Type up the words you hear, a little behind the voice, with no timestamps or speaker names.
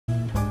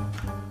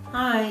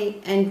Hi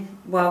and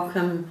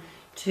welcome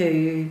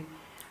to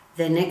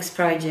the next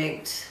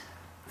project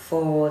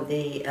for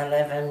the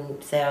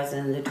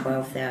 11,000, the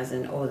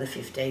 12,000 or the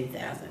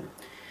 15,000.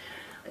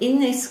 In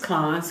this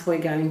class we're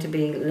going to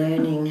be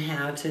learning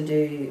how to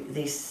do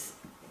this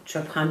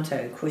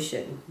Trapunto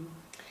cushion.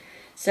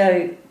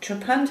 So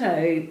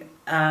Trapunto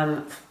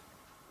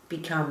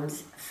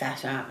becomes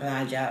fatter,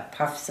 larger,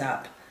 puffs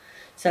up.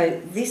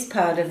 So this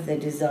part of the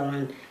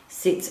design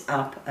sits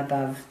up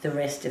above the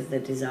rest of the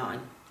design.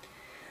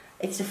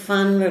 It's a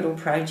fun little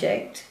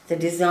project. The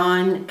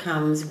design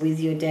comes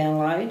with your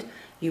download.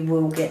 You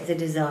will get the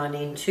design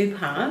in two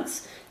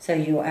parts. So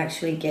you'll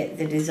actually get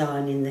the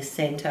design in the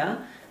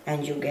center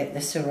and you'll get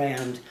the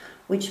surround,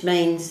 which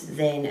means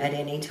then at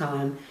any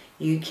time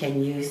you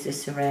can use the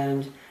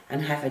surround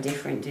and have a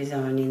different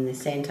design in the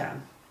center.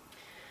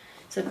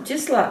 So I'd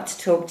just like to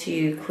talk to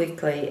you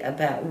quickly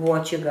about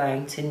what you're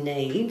going to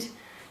need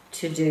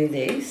to do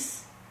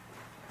this.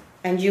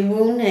 And you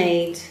will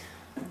need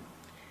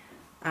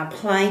a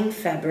plain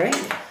fabric,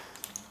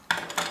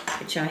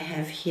 which I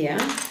have here.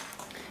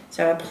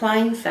 So a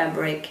plain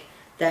fabric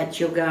that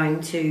you're going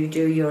to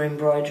do your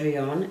embroidery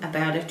on,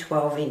 about a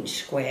 12-inch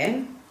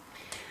square.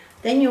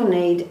 Then you'll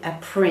need a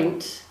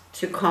print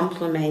to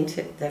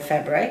complement the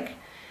fabric.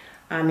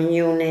 And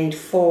you'll need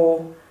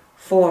four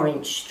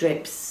 4-inch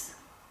strips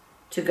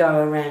to go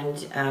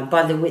around,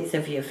 by the width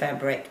of your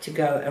fabric, to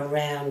go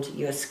around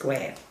your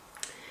square.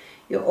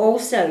 You're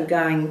also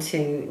going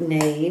to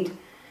need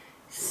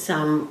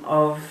some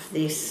of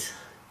this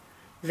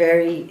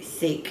very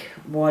thick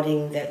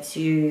wadding that's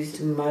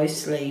used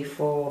mostly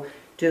for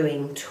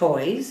doing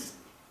toys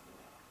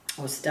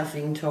or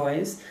stuffing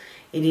toys.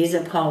 It is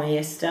a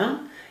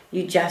polyester.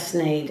 You just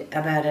need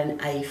about an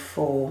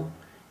A4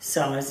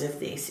 size of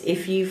this.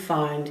 If you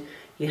find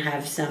you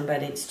have some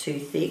but it's too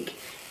thick,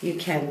 you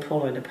can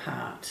pull it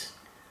apart.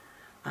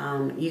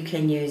 You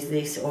can use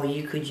this, or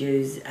you could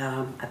use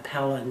a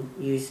pellin,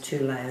 use 2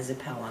 layers of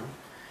pellin.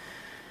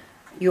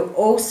 You're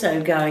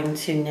also going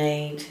to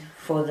need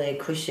for the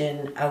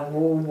cushion a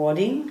wool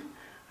wadding,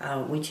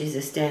 which is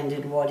a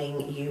standard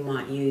wadding you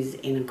might use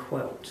in a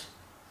quilt.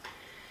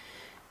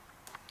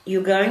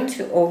 You're going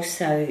to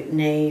also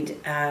need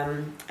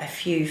a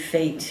few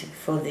feet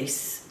for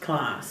this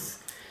class.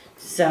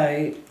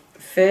 So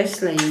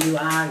firstly, you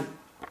are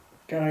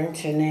going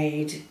to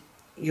need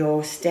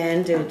your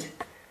standard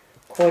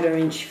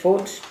 1/4-inch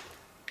foot.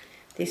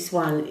 This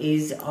one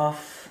is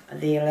off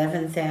the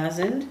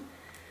 11,000.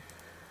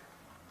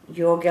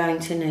 You're going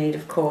to need,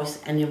 of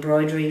course, an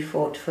embroidery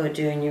foot for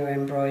doing your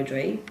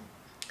embroidery,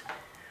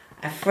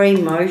 a free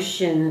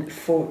motion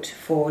foot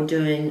for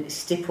doing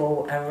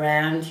stipple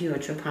around your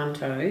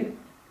trapunto,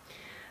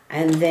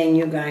 and then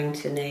you're going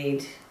to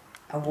need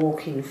a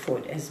walk-in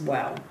foot as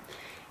well.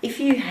 If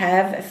you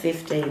have a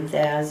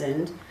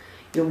 15,000,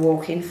 your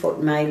walk-in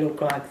foot may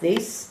look like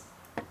this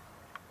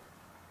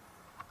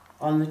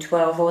on the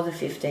 12 or the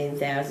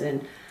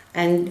 15,000,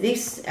 and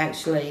this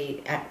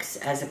actually acts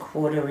as a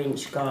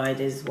 1/4-inch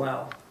guide as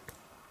well.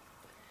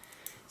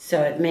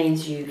 So it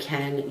means you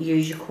can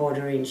use your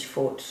 1/4-inch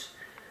foot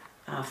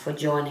for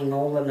joining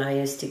all the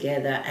layers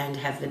together and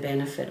have the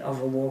benefit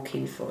of a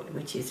walk-in foot,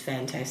 which is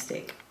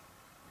fantastic.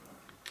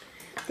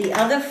 The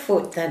other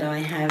foot that I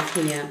have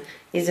here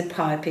is a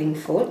piping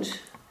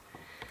foot,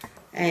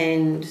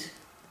 and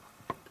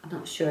I'm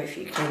not sure if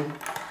you can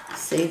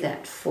see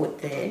that foot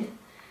there.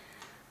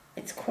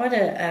 It's quite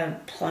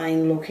a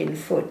plain looking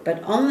foot,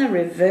 but on the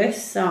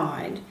reverse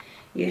side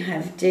you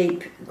have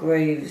deep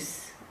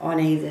grooves on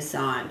either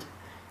side.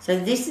 So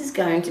this is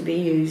going to be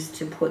used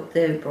to put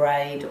the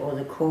braid or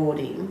the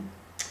cording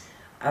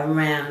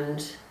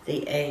around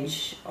the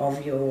edge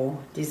of your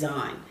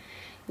design.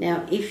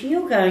 Now if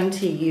you're going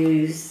to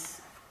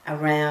use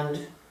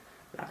around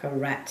like a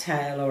rat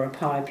tail or a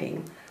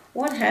piping,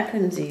 what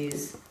happens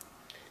is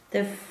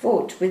the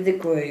foot with the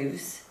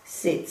grooves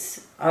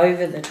sits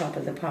over the top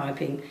of the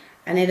piping,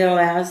 and it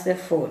allows the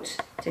foot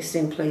to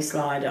simply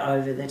slide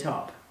over the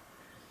top.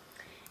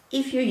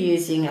 If you're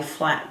using a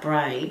flat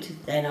braid,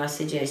 then I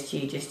suggest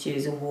you just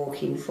use a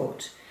walk-in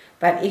foot.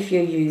 But if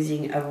you're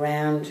using a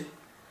round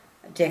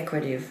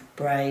decorative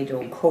braid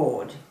or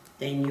cord,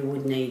 then you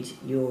would need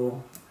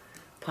your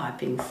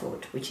piping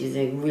foot, which is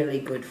a really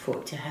good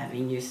foot to have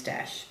in your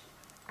stash.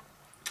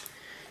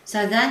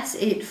 So that's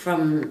it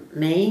from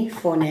me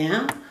for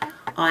now.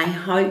 I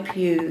hope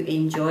you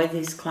enjoy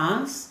this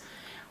class.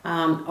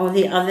 Or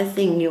the other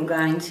thing you're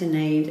going to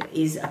need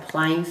is a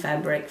plain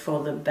fabric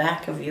for the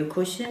back of your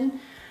cushion,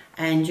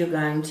 and you're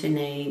going to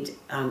need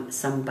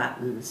some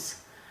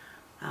buttons.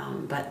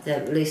 But the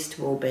list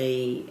will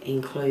be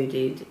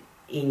included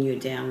in your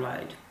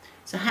download.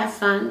 So have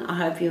fun. I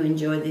hope you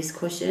enjoy this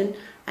cushion,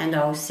 and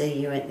I'll see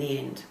you at the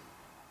end.